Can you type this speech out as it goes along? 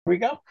We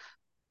go.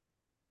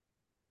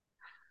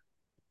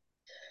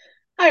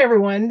 Hi,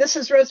 everyone. This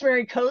is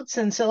Rosemary Coates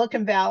in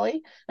Silicon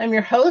Valley. I'm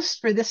your host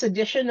for this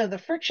edition of the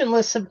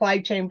Frictionless Supply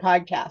Chain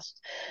podcast.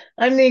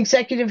 I'm the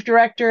executive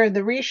director of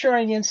the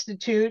Reshoring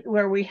Institute,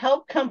 where we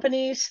help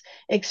companies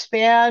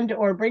expand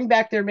or bring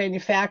back their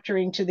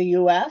manufacturing to the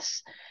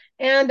U.S.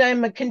 And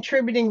I'm a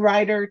contributing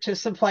writer to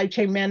Supply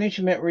Chain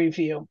Management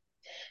Review.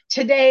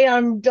 Today,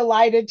 I'm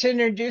delighted to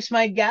introduce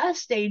my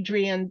guest,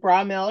 Adrienne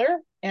Braumiller.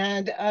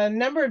 And a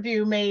number of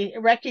you may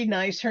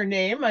recognize her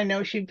name. I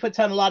know she puts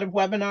on a lot of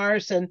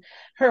webinars, and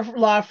her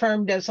law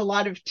firm does a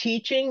lot of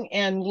teaching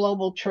and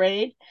global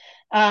trade.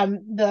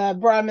 The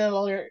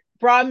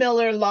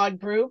Braumiller Law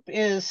Group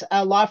is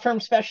a law firm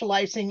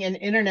specializing in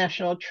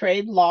international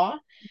trade law.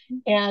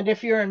 And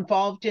if you're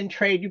involved in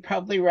trade, you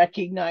probably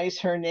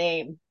recognize her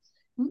name.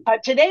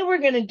 Today, we're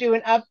going to do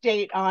an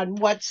update on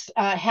what's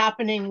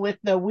happening with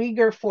the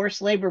Uyghur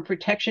Forced Labor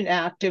Protection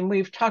Act. And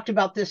we've talked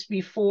about this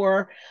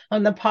before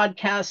on the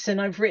podcast, and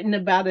I've written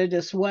about it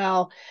as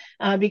well,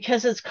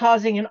 because it's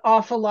causing an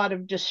awful lot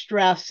of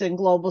distress in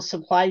global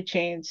supply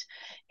chains.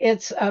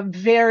 It's a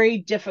very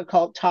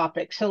difficult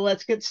topic. So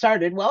let's get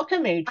started.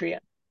 Welcome, Adrienne.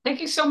 Thank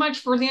you so much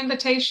for the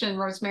invitation,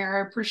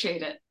 Rosemary. I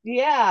appreciate it.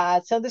 Yeah,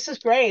 so this is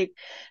great.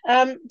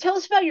 Tell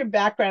us about your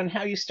background,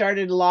 how you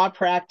started law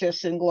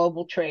practice in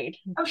global trade.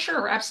 Oh,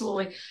 sure,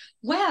 absolutely.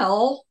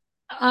 Well,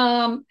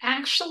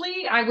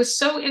 actually, I was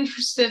so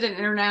interested in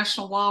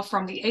international law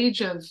from the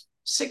age of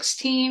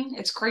 16.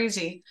 It's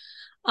crazy.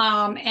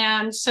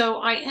 And so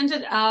I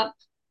ended up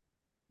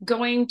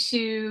going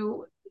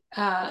to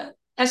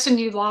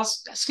SMU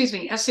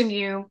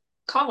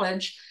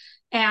College,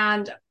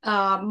 and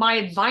my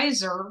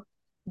advisor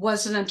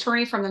was an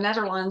attorney from the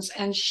Netherlands,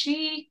 and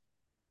she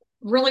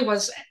really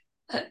was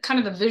kind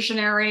of a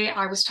visionary.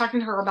 I was talking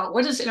to her about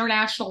what does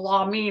international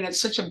law mean? It's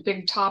such a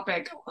big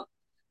topic.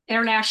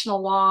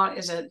 International law,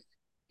 is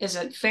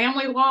it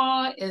family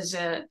law? Is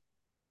it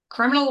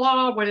criminal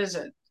law? What is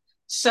it?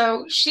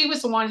 So she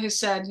was the one who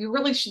said you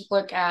really should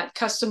look at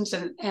customs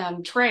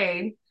and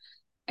trade.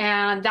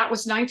 And that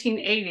was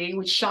 1980,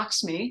 which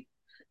shocks me.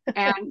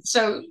 And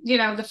so,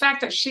 the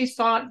fact that she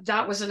thought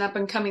that was an up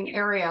and coming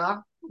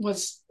area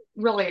was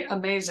really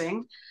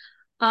amazing.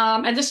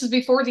 And this is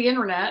before the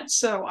internet.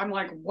 So I'm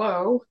like,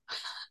 whoa,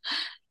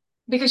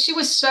 because she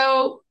was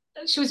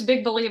a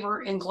big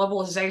believer in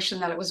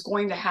globalization, that it was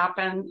going to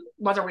happen,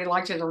 whether we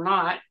liked it or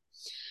not.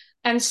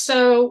 And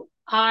so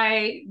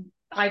I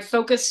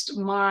focused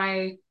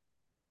my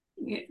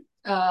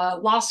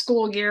law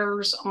school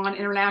years on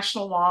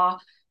international law.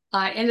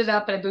 I ended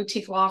up at a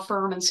boutique law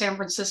firm in San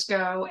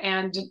Francisco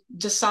and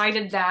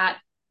decided that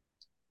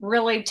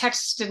really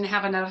Texas didn't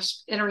have enough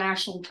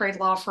international trade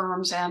law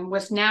firms. And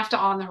with NAFTA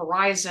on the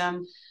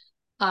horizon,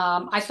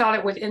 I thought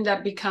it would end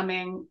up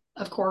becoming,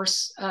 of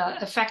course,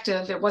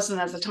 effective. It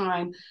wasn't at the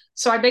time.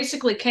 So I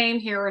basically came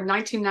here in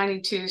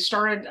 1992,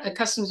 started a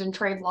customs and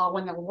trade law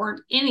when there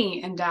weren't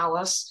any in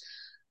Dallas.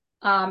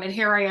 And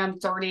here I am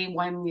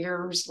 31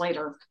 years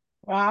later.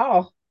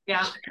 Wow.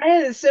 Yeah.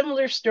 Kind of a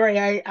similar story.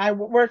 I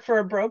worked for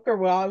a broker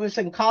while I was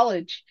in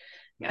college.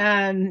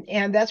 Yeah.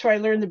 And that's where I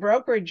learned the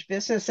brokerage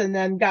business, and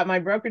then got my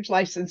brokerage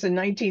license in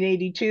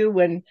 1982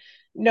 when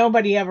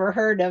nobody ever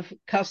heard of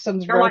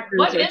customs They're like,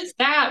 brokers. what is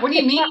that? What do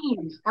you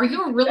mean? Are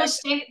you a real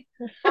estate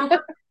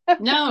broker?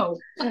 No.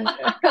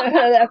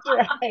 That's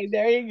right.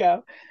 There you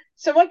go.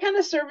 So what kind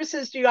of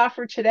services do you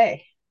offer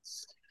today?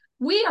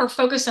 We are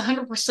focused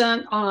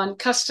 100% on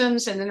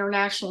customs and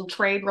international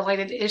trade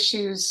related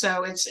issues.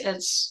 So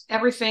it's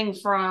everything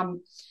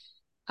from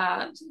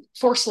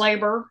forced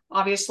labor,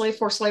 obviously,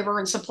 forced labor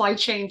and supply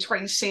chain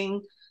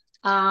tracing,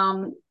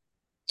 um,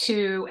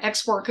 to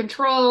export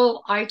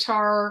control,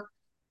 ITAR,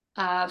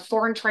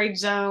 foreign trade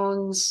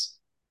zones,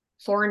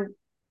 foreign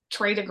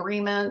trade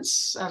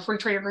agreements, free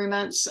trade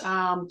agreements,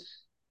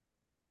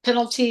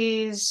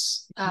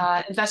 penalties,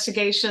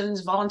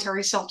 investigations,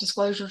 voluntary self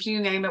disclosures, you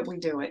name it, we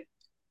do it.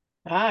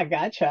 Ah,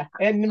 gotcha.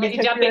 And because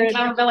you're Anti-dumping, in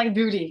countervailing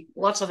duty,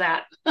 lots of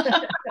that.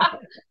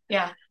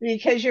 Yeah,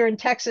 because you're in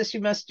Texas, you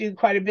must do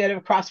quite a bit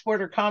of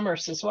cross-border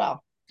commerce as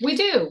well. we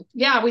do.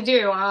 Yeah, we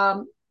do.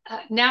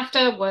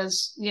 NAFTA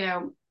was,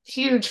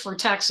 huge for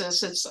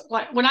Texas. It's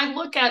like when I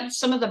look at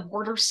some of the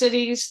border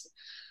cities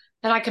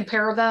and I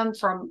compare them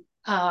from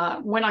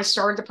when I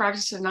started the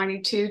practice in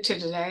 92 to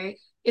today,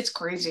 it's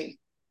crazy.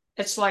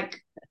 It's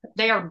like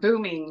they are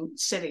booming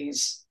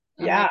cities.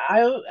 I Yeah,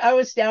 mean, I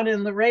was down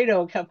in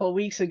Laredo a couple of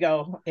weeks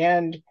ago,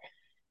 and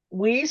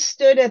we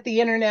stood at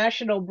the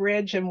International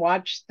Bridge and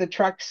watched the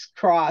trucks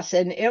cross,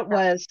 and it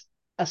was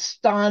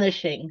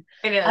astonishing.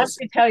 it I have is.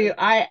 to tell you,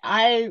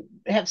 I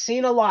have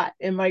seen a lot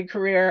in my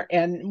career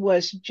and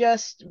was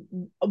just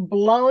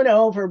blown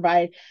over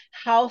by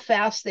how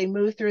fast they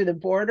move through the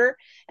border,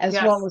 as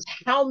well Yes,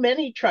 as how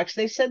many trucks.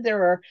 They said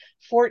there are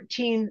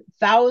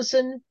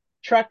 14,000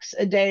 trucks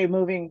a day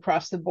moving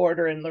across the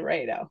border in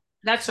Laredo.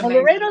 that's And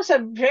amazing. Laredo's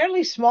a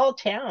fairly small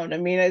town. I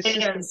mean, it's It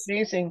just is.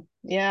 amazing.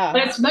 Yeah.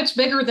 But it's much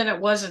bigger than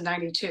it was in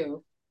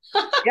 92.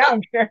 Yeah,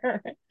 I'm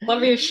sure.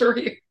 Let me assure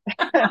you.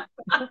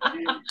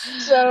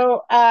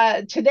 So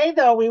today,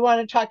 though, we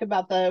want to talk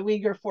about the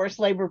Uyghur Forced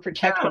Labor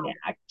Protection Sure.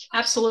 Act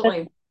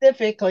Absolutely.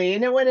 specifically,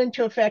 and it went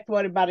into effect,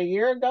 what, about a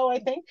year ago, I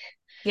think?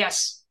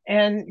 Yes.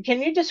 And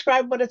can you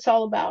describe what it's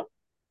all about?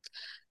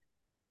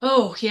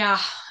 Oh, yeah,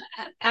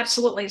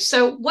 absolutely.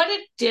 So, what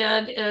it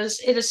did is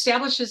it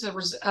establishes a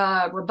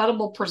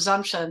rebuttable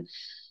presumption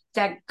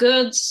that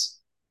goods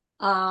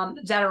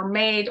that are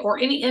made or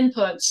any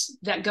inputs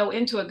that go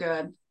into a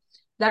good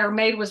that are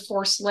made with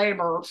forced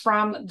labor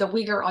from the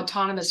Uyghur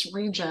Autonomous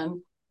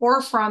Region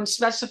or from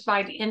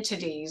specified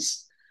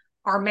entities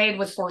are made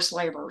with forced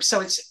labor.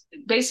 So it's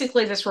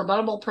basically this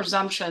rebuttable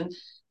presumption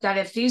that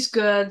if these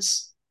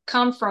goods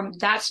come from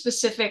that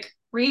specific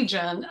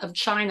region of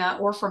China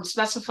or from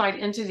specified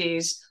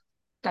entities,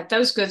 that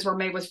those goods were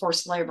made with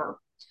forced labor.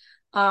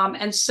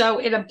 And so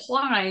it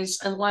applies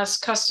unless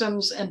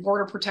Customs and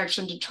Border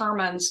Protection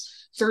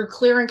determines through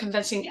clear and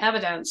convincing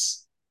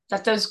evidence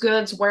that those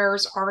goods,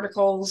 wares,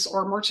 articles,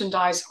 or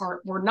merchandise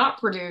were not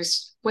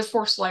produced with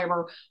forced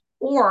labor,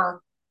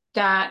 or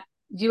that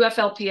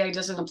UFLPA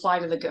doesn't apply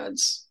to the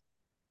goods.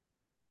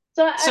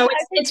 So So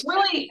I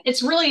think,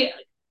 it's really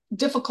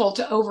difficult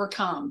to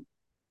overcome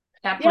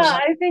that yeah,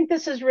 presumption. I think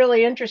this is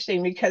really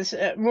interesting because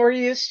we're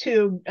used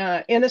to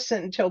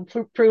innocent until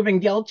proven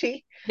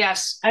guilty.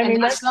 Yes, I and mean,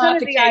 that's that's kind not of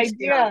the the case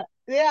here. idea.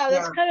 Yeah,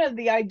 that's Yeah. kind of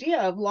the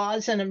idea of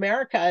laws in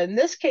America. In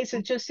this case,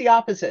 it's just the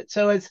opposite.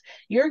 So it's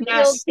you're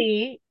Yes.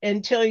 guilty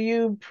until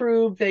you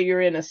prove that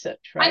you're innocent,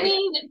 I right?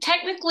 mean,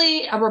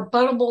 technically, a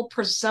rebuttable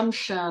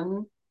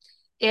presumption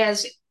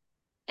is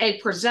a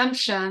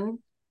presumption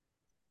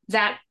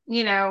that,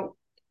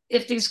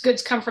 if these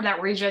goods come from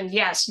that region,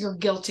 yes, you're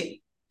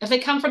guilty. If they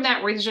come from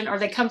that region or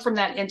they come from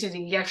that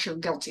entity, yes, you're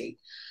guilty.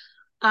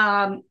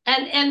 And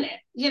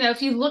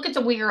if you look at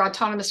the Uyghur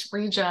Autonomous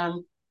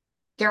Region,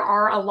 there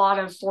are a lot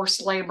of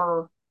forced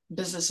labor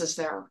businesses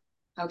there.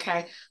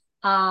 Okay.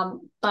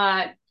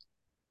 But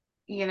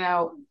you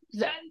know,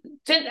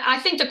 then I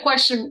think the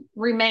question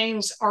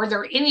remains: are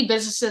there any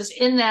businesses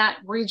in that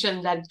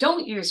region that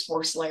don't use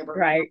forced labor?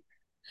 Right,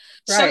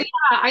 So yeah,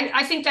 right.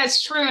 I think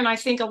that's true, and I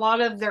think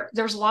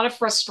there's a lot of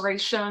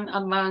frustration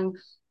among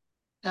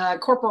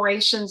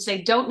corporations.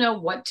 They don't know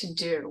what to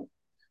do,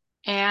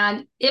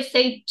 and if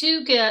they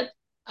do get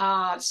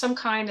some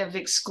kind of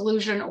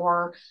exclusion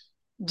or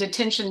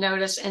detention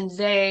notice, and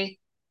they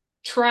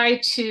try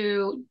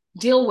to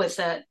deal with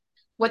it,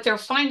 what they're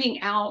finding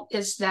out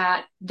is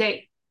that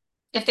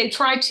if they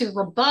try to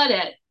rebut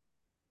it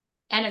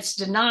and it's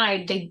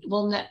denied, they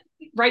will not.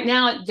 Right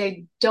now,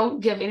 they don't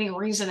give any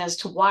reason as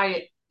to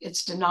why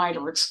it's denied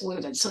or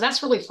excluded. So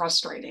that's really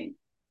frustrating.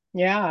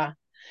 Yeah.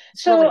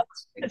 It's really So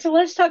frustrating. so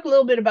let's talk a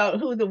little bit about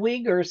who the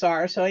Uyghurs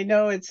are. So I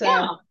know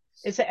Yeah.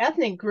 it's an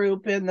ethnic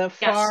group in the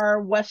Yes.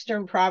 far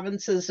western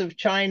provinces of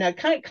China,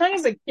 kind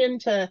of akin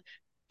to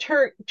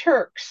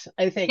Turks,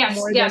 I think, Yes.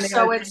 more than Yes. they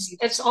are So it's Chinese.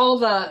 it's all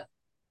the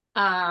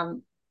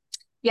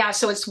yeah.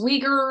 So it's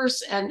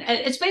Uyghurs, and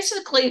it's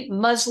basically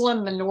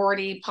Muslim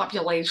minority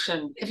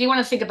population, if you want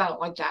to think about it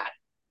like that.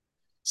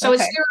 So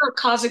it's Okay. near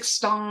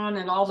Kazakhstan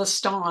and all the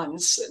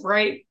stans,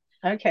 right?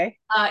 Okay.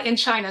 In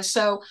China.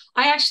 So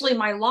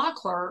my law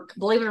clerk,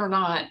 believe it or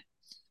not,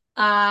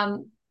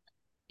 um,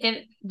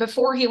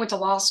 before he went to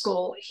law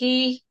school,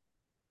 he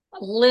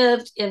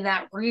lived in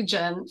that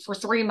region for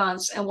 3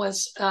 months and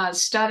was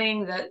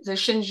studying the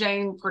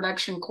Xinjiang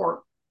Production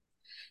Corp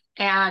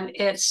and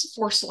its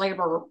forced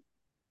labor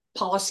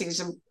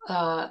policies.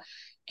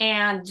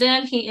 And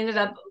then he ended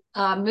up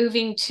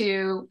moving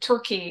to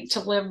Turkey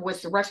to live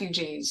with the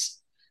refugees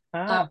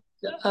uh, Ah.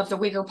 of the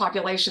Uyghur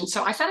population.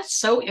 So I thought it's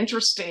so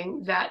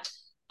interesting that,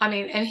 I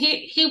mean, and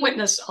he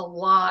witnessed a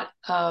lot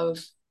of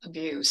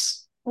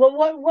abuse.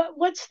 Well,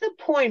 what's the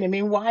point? I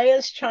mean, why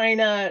is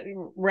China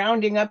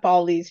rounding up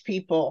all these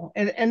people?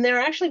 And they're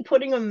actually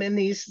putting them in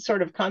these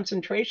sort of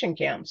concentration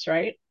camps,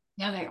 right?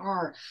 Yeah, they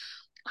are.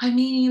 I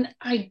mean,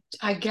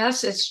 I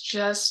guess it's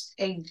just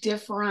a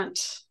different.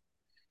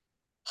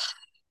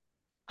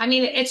 I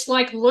mean, it's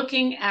like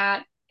looking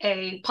at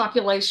a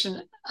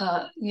population,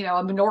 a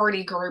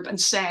minority group, and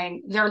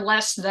saying they're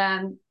less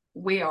than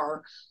we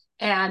are,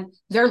 and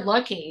they're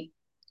lucky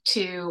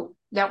to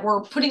that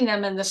we're putting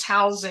them in this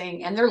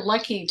housing, and they're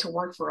lucky to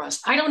work for us.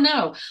 I don't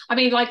know. I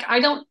mean, like I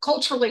don't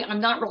culturally,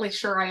 I'm not really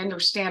sure I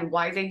understand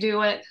why they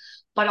do it,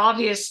 but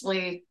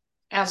obviously,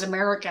 as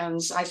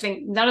Americans, I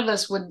think none of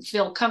us would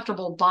feel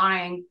comfortable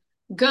buying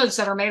goods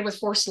that are made with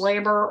forced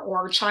labor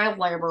or child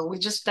labor.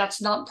 That's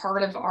not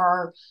part of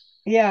our.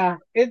 Yeah,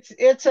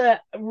 it's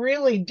a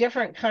really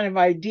different kind of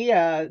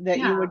idea that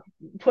you Yeah. would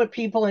put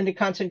people into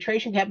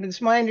concentration camp. It's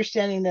my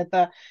understanding that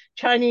the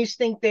Chinese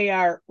think they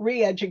are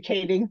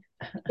re-educating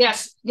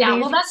Yes. Yeah.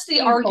 Well, these that's the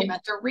people.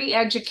 argument. They're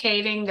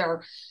re-educating.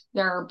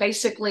 They're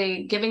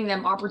basically giving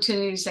them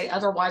opportunities they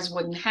otherwise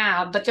wouldn't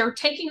have, but they're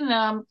taking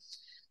them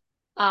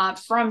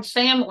from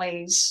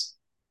families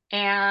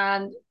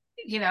and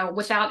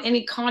without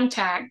any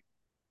contact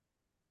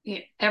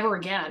ever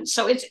again.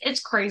 So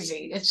it's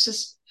crazy. It's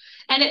just,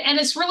 And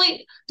it's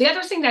really, the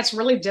other thing that's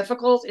really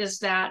difficult is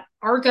that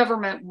our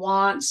government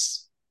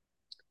wants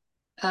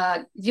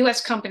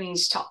U.S.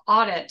 companies to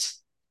audit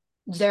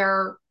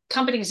their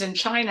companies in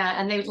China,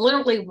 and they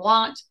literally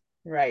want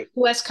Right.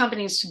 U.S.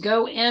 companies to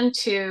go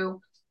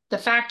into the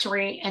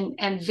factory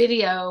and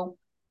video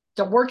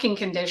the working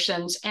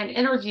conditions and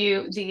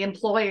interview the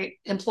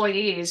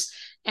employees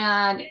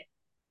and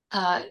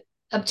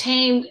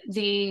obtain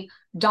the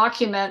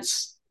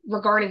documents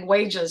regarding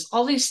wages,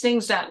 all these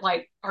things that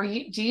like,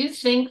 do you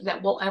think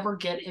that we'll ever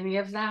get any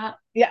of that?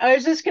 Yeah, I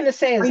was just going to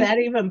say, is that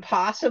even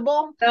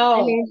possible? I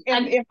No, mean,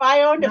 and if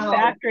I owned a no,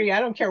 factory, I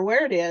don't care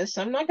where it is,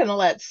 I'm not going to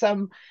let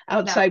some no,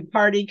 outside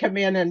party come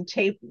in and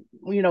tape,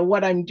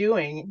 what I'm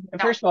doing. no.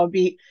 First of all, it'd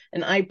be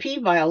an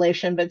IP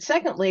violation, but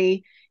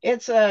secondly,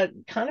 it's a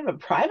kind of a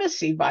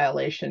privacy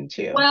violation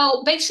too.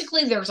 Well,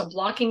 basically, there's a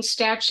blocking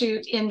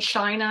statute in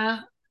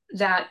China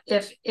that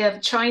if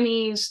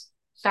Chinese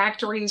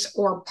factories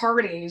or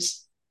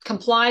parties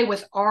comply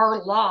with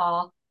our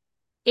law,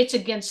 it's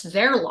against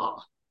their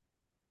law,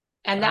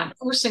 and Wow. that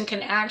person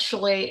can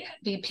actually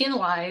be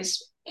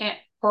penalized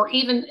or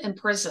even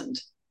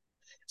imprisoned.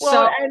 Well,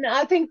 So, and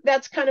I think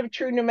that's kind of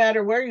true no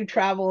matter where you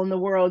travel in the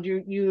world.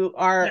 You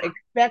are yeah,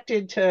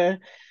 expected to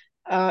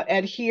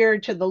adhere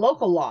to the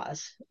local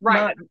laws,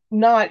 right,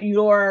 not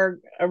your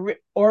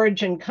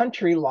origin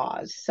country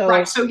laws.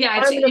 right. So So yeah,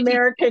 it's I'm an if you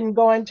American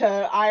going to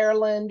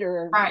Ireland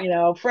or right.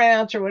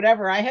 France or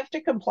whatever. I have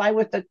to comply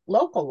with the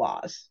local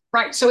laws.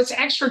 Right. So it's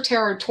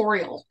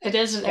extraterritorial. It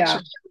is an Yeah.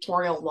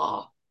 extraterritorial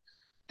law.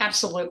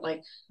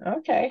 Absolutely.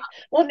 Okay.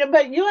 Well, no,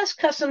 but U.S.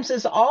 Customs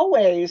has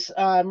always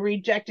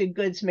rejected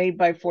goods made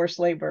by forced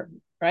labor,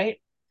 right?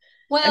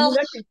 I mean, Well,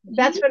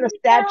 that's been a yeah.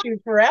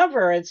 statute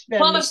forever. It's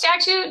Well, the been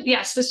statute,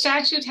 yes, the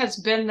statute has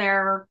been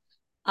there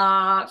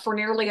for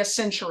nearly a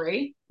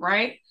century,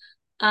 right?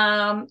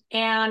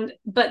 And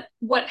but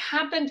what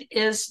happened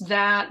is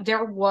that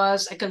there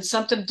was a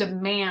consumptive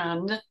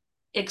demand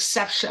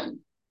exception.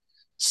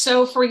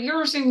 So for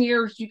years and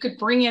years, you could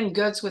bring in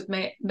goods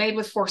made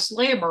with forced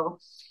labor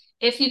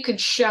if you could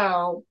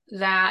show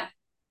that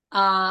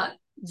uh,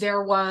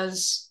 there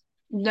was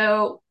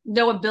no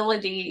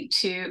ability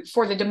to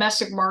for the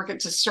domestic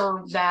market to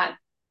serve that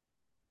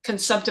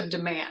consumptive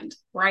demand,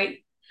 right?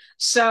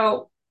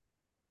 So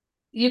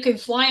you could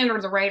fly under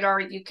the radar.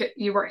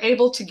 You were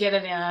able to get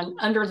it in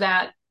under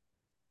that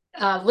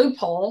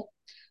loophole,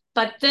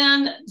 but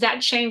then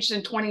that changed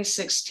in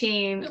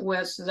 2016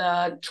 with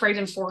the Trade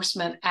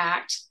Enforcement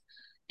Act,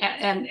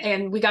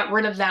 and we got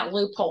rid of that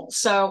loophole.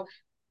 So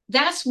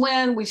that's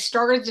when we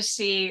started to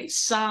see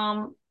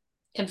some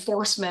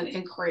enforcement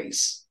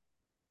increase.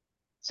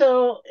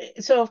 so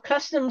if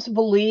customs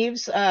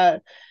believes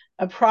a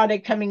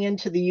product coming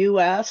into the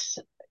U.S.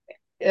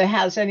 it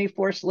has any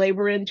forced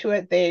labor into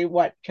it, they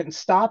what can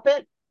stop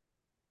it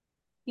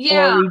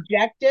or Yeah,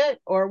 reject it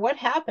or what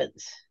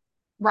happens?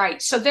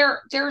 right. So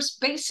there's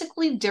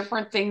basically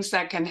different things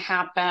that can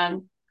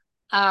happen.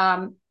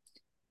 Um,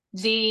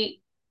 the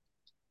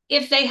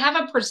If they have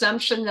a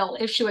presumption, they'll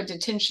issue a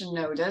detention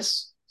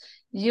notice.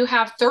 You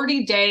have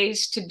 30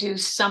 days to do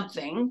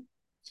something.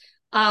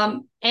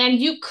 And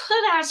you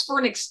could ask for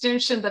an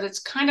extension, but it's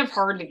kind of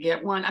hard to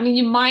get one. I mean,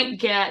 you might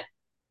get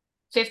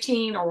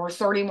 15 or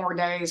 30 more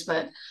days,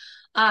 but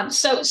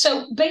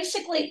so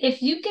basically,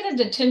 if you get a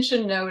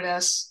detention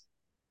notice,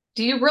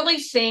 do you really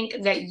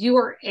think that you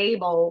are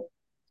able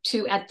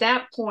to, at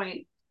that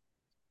point,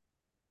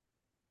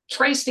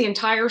 trace the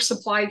entire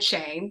supply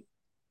chain?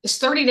 Is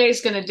 30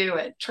 days going to do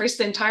it? Trace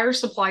the entire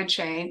supply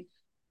chain,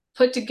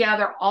 put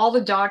together all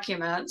the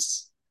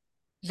documents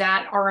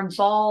that are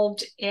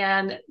involved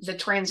in the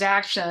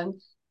transaction.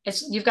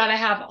 You've got to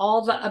have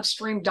all the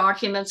upstream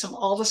documents of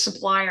all the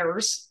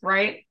suppliers,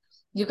 right?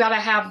 You've got to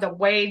have the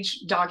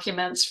wage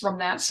documents from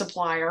that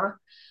supplier.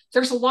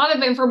 There's a lot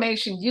of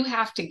information you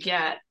have to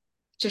get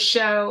to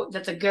show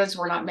that the goods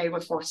were not made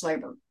with forced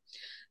labor.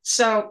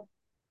 So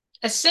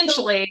So,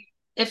 essentially,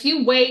 if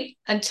you wait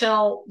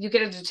until you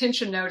get a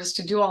detention notice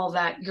to do all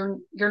that, you're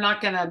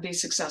not going to be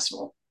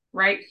successful,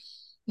 right?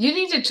 You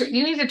need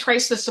to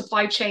trace the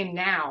supply chain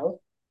now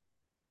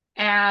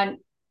and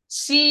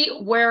see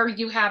where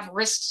you have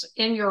risks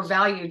in your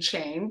value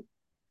chain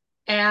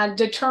and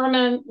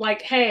determine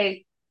like,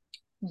 hey,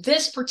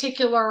 this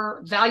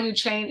particular value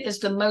chain is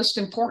the most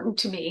important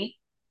to me,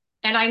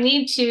 and I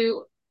need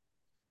to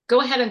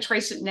go ahead and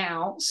trace it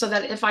now so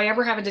that if I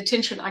ever have a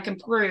detention, I can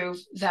prove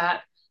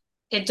that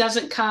it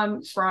doesn't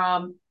come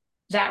from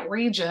that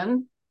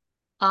region.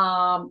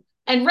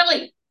 And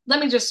really, let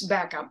me just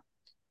back up.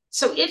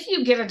 So if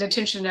you get a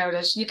detention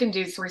notice, you can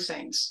do three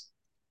things.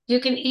 You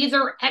can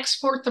either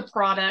export the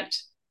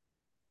product,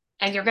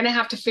 and you're going to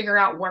have to figure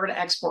out where to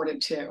export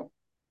it to,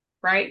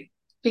 right?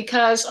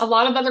 Because a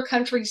lot of other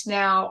countries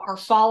now are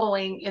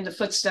following in the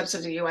footsteps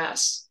of the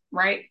US,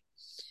 right?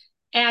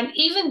 And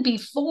even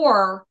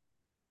before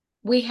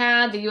we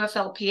had the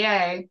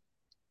UFLPA,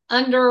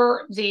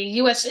 under the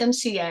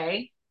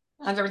USMCA,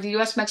 under the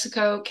US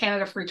Mexico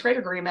Canada Free Trade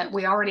Agreement,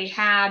 we already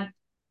had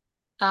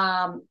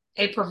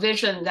a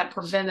provision that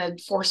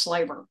prevented forced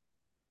labor.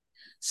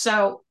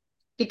 So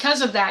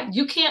because of that,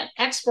 you can't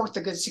export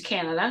the goods to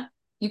Canada.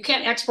 You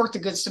can't export the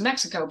goods to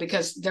Mexico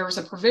because there's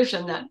a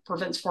provision that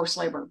prevents forced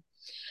labor.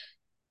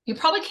 You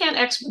probably can't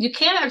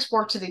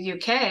export to the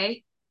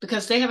UK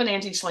because they have an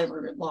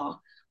anti-slavery law.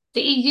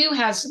 The EU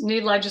has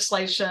new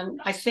legislation,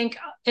 I think,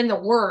 in the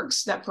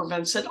works that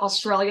prevents it.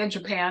 Australia,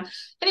 Japan.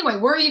 Anyway,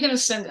 where are you going to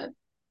send it?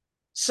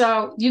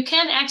 So you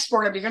can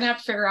export it, but you're going to have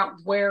to figure out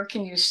where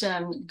can you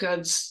send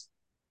goods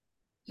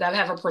that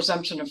have a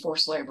presumption of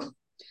forced labor.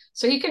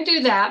 So you can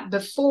do that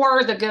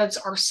before the goods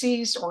are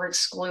seized or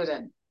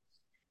excluded.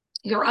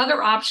 Your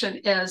other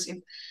option is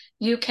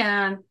you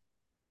can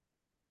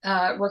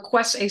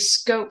request a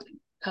scope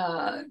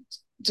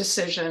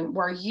decision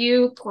where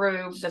you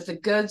prove that the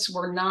goods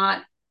were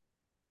not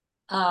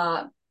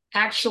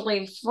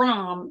actually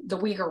from the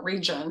Uyghur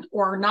region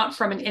or not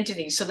from an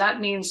entity. So that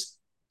means,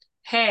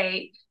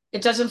 hey,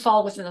 it doesn't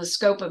fall within the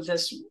scope of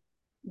this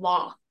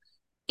law.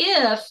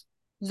 If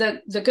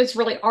the goods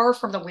really are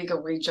from the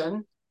Uyghur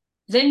region,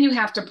 then you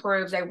have to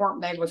prove they weren't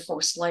made with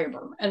forced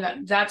labor.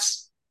 And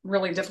that's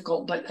really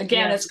difficult. But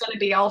again, it's going to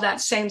be all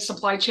that same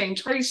supply chain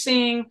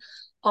tracing,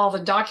 all the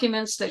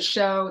documents that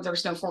show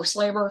there's no forced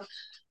labor.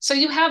 So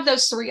you have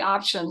those three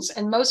options.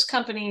 And most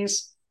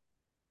companies,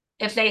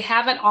 if they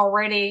haven't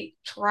already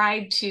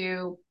tried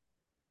to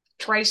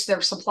trace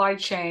their supply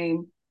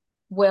chain,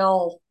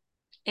 will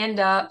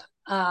end up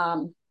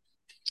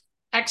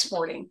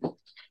exporting.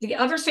 The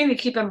other thing to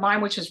keep in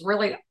mind, which is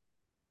really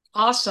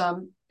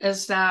awesome,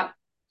 is that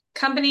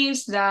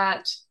companies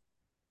that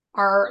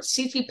are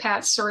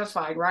CFPAT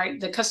certified, right?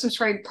 The Customs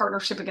Trade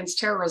Partnership Against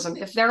Terrorism,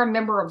 if they're a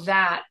member of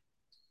that,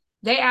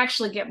 they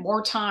actually get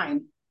more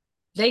time.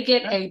 They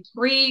get a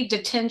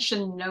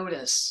pre-detention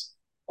notice.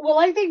 Well,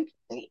 I think,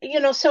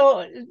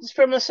 so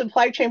from a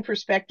supply chain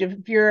perspective,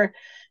 if you're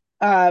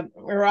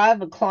or I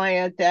have a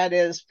client that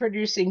is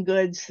producing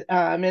goods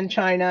in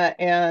China,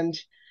 and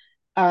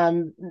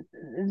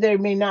they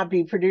may not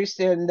be produced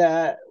in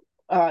the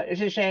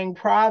Zhejiang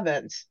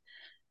province.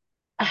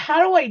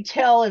 How do I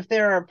tell if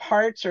there are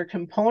parts or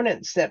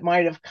components that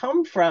might have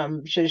come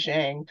from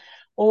Zhejiang?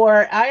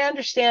 Or I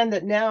understand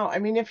that now, I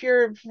mean, if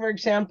you're, for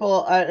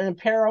example, an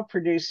apparel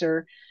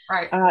producer,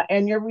 right,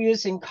 and you're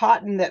using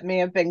cotton that may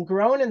have been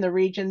grown in the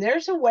region,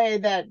 there's a way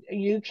that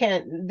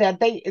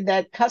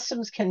that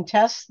customs can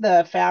test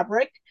the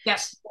fabric,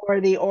 yes,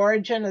 or the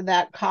origin of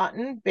that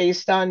cotton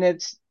based on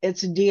its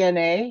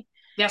DNA.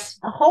 yes.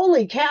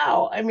 Holy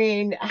cow. I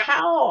mean,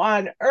 how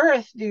on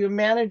earth do you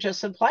manage a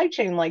supply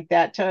chain like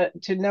that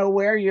to know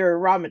where your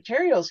raw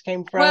materials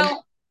came from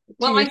Well, to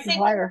well, your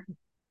supplier?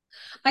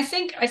 I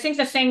think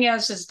the thing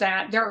is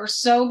that there are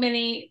so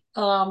many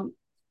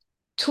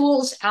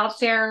tools out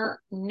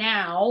there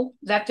now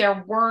that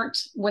there weren't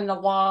when the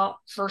law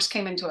first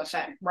came into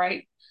effect,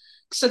 right?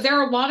 So there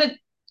are a lot of,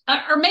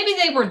 or maybe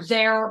they were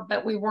there,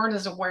 but we weren't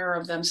as aware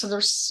of them. So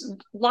there's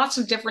lots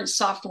of different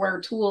software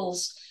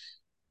tools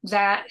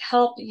that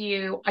help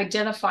you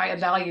identify a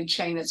value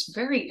chain. It's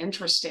very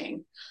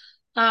interesting.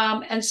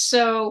 And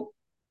so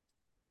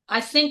I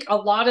think a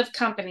lot of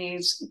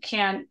companies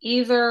can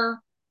either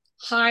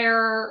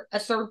hire a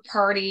third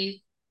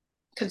party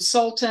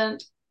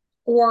consultant,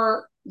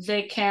 or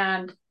they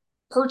can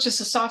purchase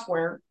a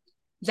software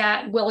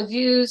that will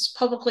use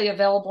publicly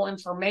available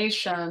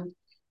information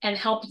and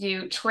help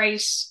you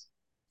trace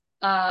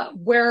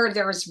where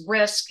there's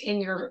risk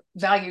in your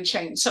value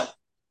chain. So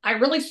I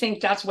really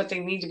think that's what they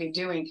need to be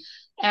doing.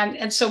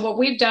 And so what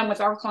we've done with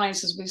our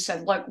clients is we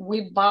said, look,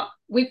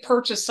 we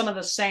purchased some of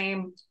the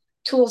same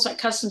tools that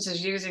Customs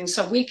is using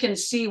so we can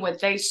see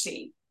what they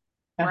see,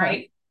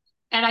 right?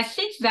 And I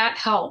think that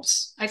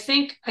helps. I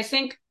think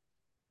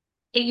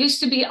it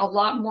used to be a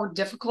lot more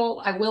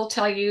difficult. I will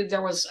tell you,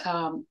 there was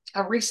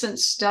a recent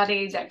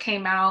study that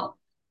came out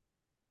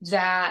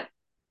that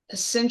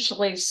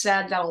essentially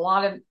said that a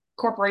lot of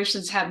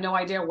corporations have no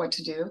idea what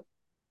to do.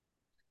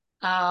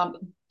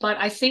 But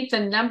I think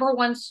the number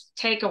one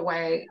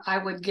takeaway I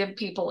would give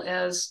people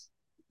is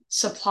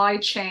supply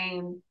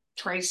chain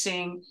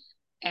tracing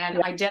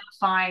and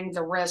identifying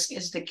the risk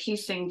is the key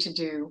thing to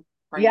do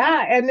right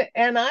now.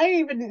 And I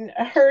even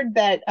heard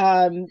that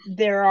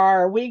there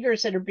are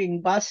Uyghurs that are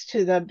being bused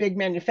to the big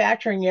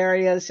manufacturing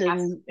areas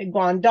in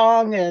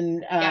Guangdong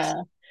and Yes.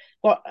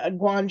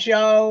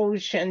 Guangzhou,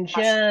 Yes.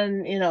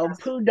 Shenzhen,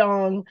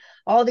 Pudong,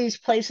 all these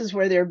places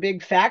where there are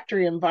big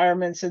factory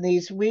environments, and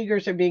these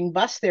Uyghurs are being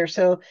bused there.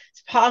 So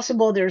it's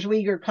possible there's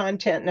Uyghur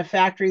content in a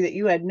factory that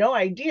you had no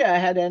idea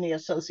had any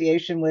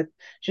association with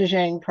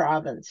Zhejiang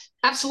province.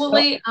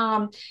 Absolutely.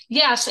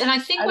 Yes. And I I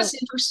think don't, what's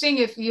interesting,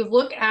 if you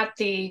look at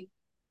the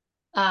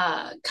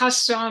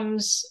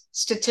customs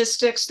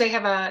statistics, they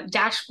have a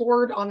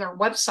dashboard on their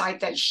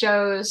website that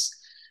shows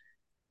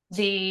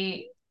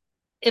the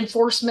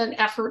enforcement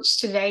efforts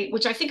to date,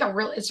 which I think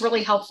it's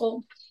really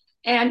helpful.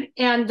 And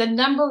the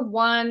number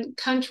one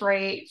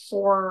country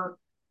for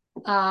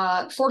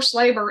forced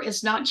labor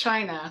is not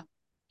China,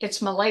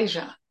 it's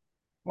Malaysia.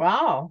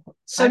 wow.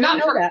 So I didn't not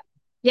know for that.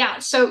 yeah.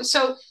 So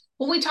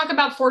when we talk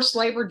about forced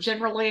labor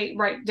generally,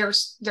 right,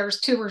 there's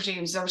two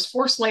regimes. There's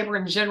forced labor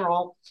in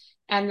general,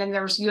 and then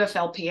there's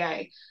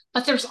UFLPA.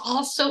 But there's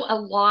also a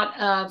lot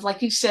of,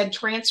 like you said,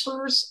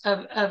 transfers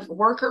of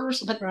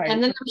workers,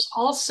 and then there's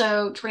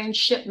also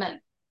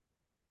transshipment.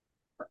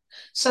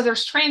 So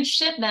there's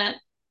transshipment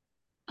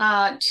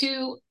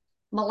to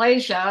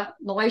Malaysia.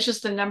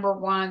 Malaysia's the number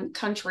one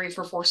country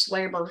for forced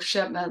labor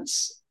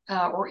shipments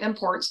or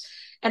imports.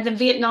 And then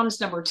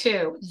Vietnam's number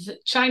two.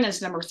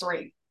 China's number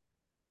three.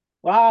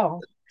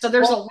 Wow. So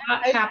there's a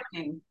lot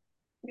happening.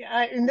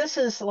 And this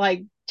is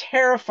like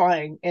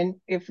terrifying. And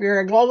if you're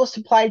a global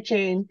supply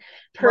chain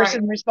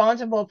person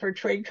responsible for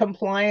trade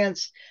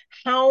compliance,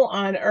 how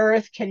on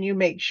earth can you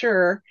make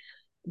sure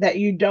that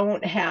you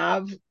don't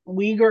have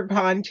Uyghur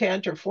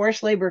content or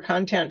forced labor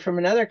content from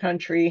another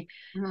country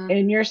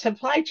in your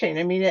supply chain?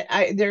 I mean,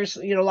 there's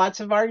lots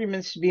of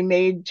arguments to be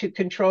made to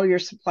control your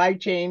supply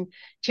chain,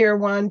 tier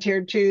 1,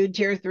 tier 2,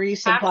 tier 3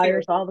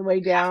 suppliers all the way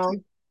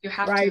down. You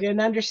have right, to.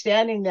 and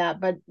understanding that,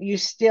 but you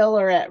still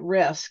are at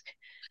risk.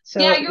 So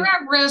yeah, you're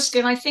at risk,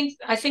 and I think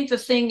the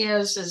thing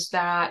is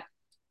that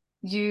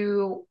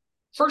you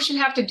first you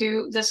have to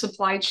do the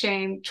supply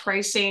chain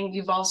tracing.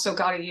 You've also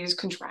got to use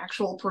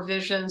contractual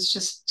provisions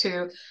just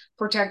to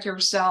protect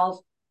yourself.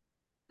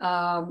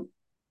 You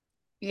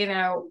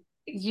know,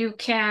 you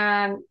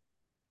can.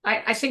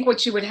 I think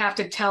what you would have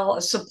to tell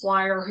a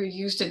supplier who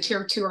used a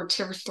tier 2 or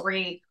tier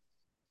 3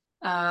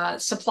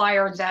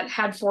 supplier that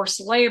had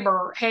forced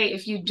labor, hey,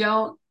 if you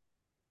don't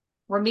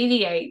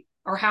remediate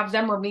or have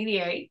them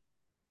remediate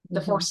the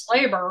forced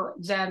labor,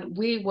 then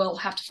we will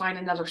have to find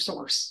another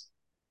source,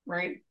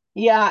 right?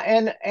 Yeah,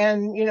 and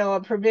a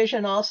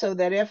provision also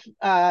that if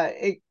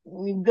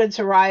goods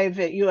arrive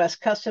at U.S.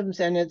 Customs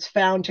and it's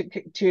found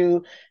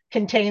to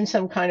contain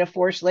some kind of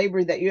forced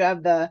labor, that you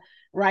have the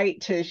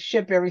right to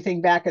ship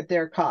everything back at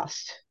their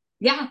cost.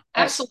 Yeah,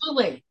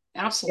 absolutely,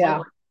 absolutely.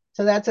 Yeah,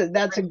 so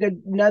that's a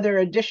good another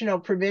additional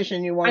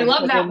provision you want I to love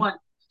put that in. one.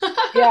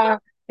 Yeah,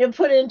 you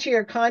put into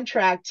your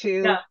contract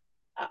to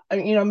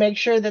Yeah. make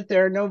sure that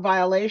there are no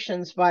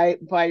violations by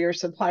your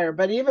supplier.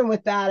 But even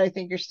with that, I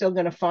think you're still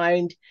going to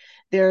find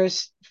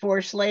there's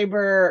forced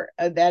labor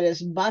that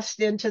is bussed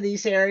into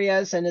these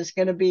areas and is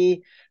going to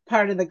be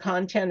part of the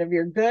content of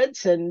your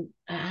goods. And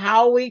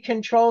how we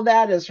control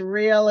that is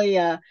really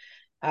a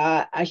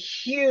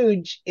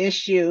huge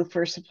issue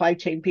for supply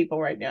chain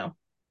people right now.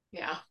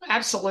 Yeah,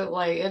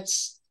 absolutely.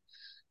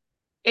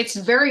 It's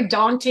very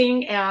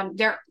daunting, and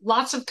there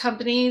lots of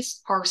companies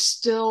are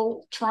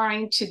still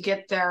trying to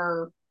get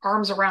their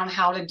arms around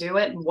how to do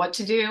it and what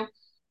to do.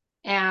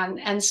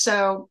 And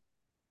so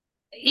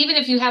even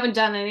if you haven't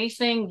done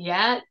anything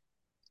yet,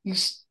 you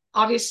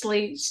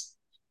obviously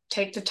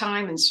take the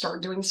time and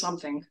start doing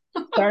something.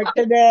 Start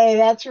today.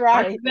 That's Start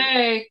right.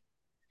 today.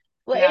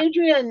 Well, Yeah.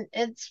 Adrienne,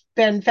 it's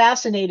been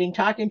fascinating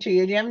talking to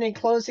you. Do you have any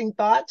closing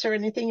thoughts or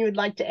anything you would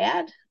like to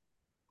add?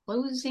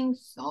 Closing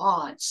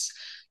thoughts.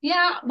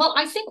 Yeah, well,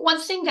 I think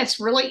one thing that's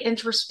really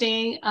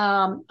interesting,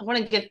 I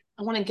want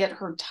to get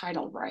her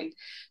title right.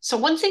 So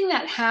one thing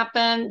that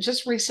happened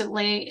just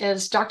recently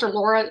is Dr.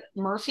 Laura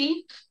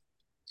Murphy.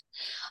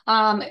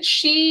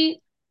 She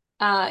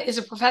is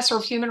a professor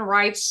of human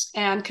rights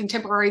and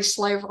contemporary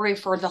slavery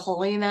for the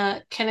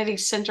Helena Kennedy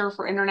Center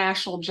for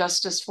International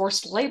Justice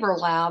Forced Labor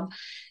Lab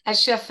at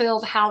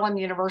Sheffield Hallam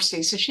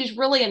University. So she's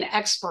really an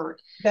expert.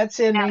 That's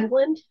in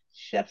England,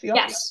 Sheffield?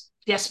 Yes.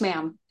 Yes,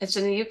 ma'am. It's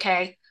in the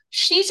UK.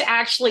 She's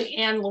actually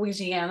in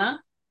Louisiana,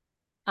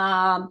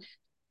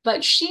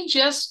 but she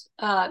just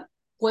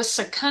was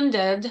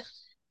seconded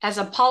as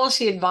a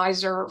policy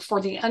advisor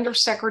for the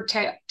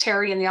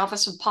undersecretary in the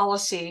Office of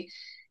Policy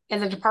in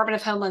the Department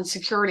of Homeland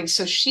Security.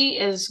 So she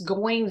is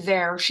going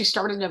there. She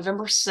started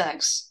November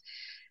 6th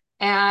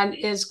and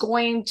is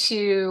going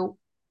to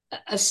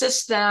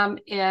assist them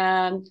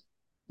in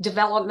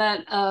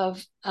development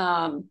of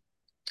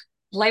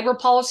labor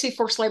policy,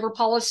 forced labor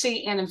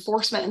policy, and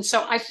enforcement. And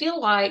so I feel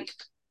like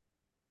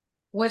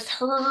with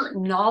her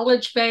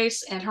knowledge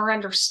base and her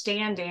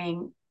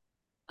understanding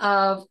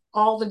of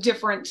all the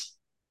different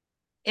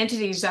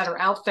entities that are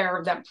out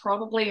there, that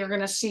probably are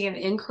going to see an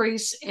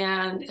increase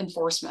in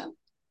enforcement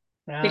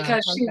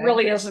because she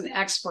really is an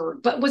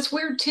expert. But what's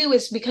weird too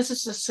is because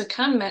it's a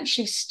secondment,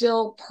 she's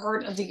still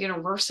part of the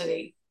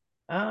university.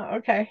 Oh,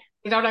 okay.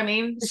 You know what I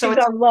mean? So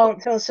she's on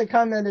loan. So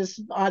secondment is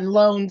on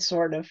loan,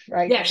 sort of,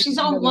 right? Yeah, she's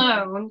on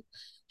loan.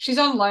 She's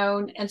on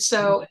loan, and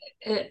so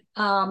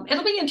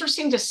it'll be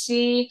interesting to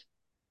see,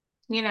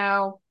 you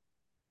know,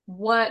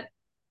 what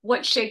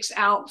shakes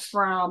out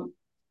from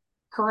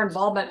her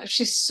involvement.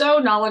 She's so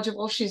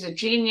knowledgeable. She's a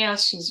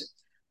genius. She's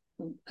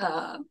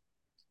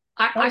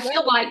I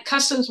feel like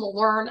Customs will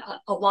learn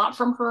a lot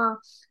from her,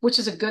 which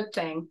is a good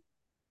thing.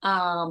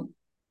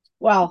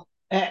 Well,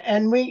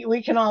 and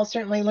we can all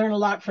certainly learn a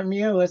lot from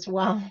you as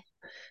well.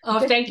 Oh,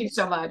 thank you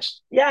so much.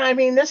 Yeah, I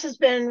mean, this has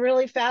been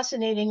really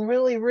fascinating.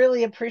 Really,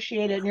 really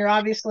appreciate it. And you're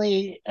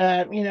obviously,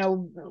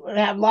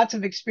 have lots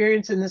of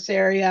experience in this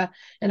area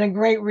and a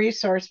great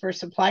resource for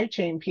supply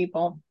chain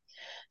people.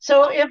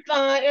 So if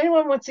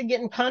anyone wants to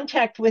get in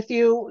contact with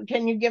you,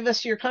 can you give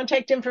us your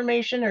contact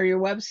information or your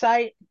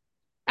website?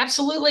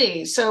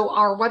 Absolutely. So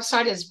our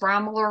website is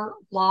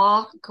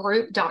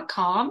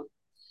braumillerlawgroup.com.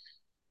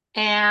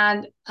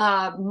 And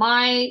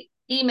my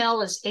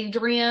email is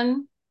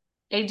Adrienne,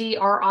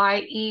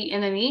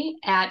 Adrienne,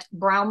 at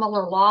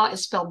Braumiller Law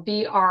is spelled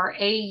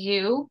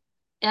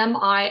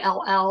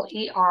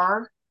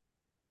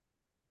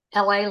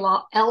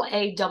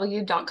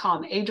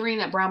BraumillerLaw.com. Adrienne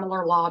at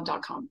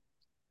BraumillerLaw.com.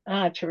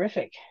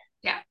 Terrific.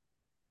 Yeah.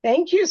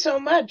 Thank you so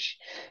much.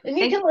 And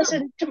you can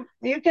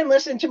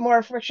listen to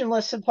more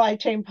Frictionless Supply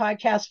Chain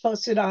podcasts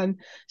posted on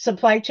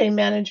Supply Chain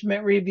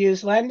Management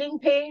Review's landing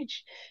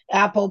page,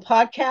 Apple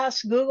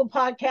Podcasts, Google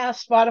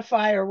Podcasts,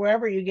 Spotify, or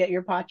wherever you get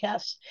your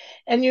podcasts.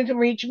 And you can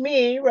reach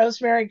me,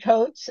 Rosemary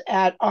Coates,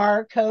 at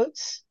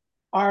rcoates,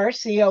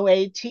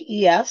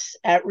 RCOATES,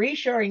 at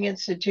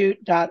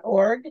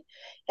reshoringinstitute.org,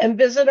 and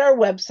visit our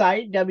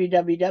website,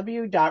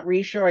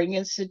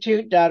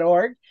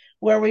 www.reshoringinstitute.org,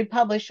 where we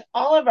publish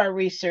all of our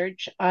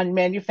research on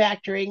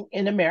manufacturing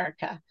in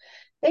America.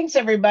 Thanks,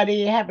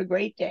 everybody. Have a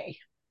great day.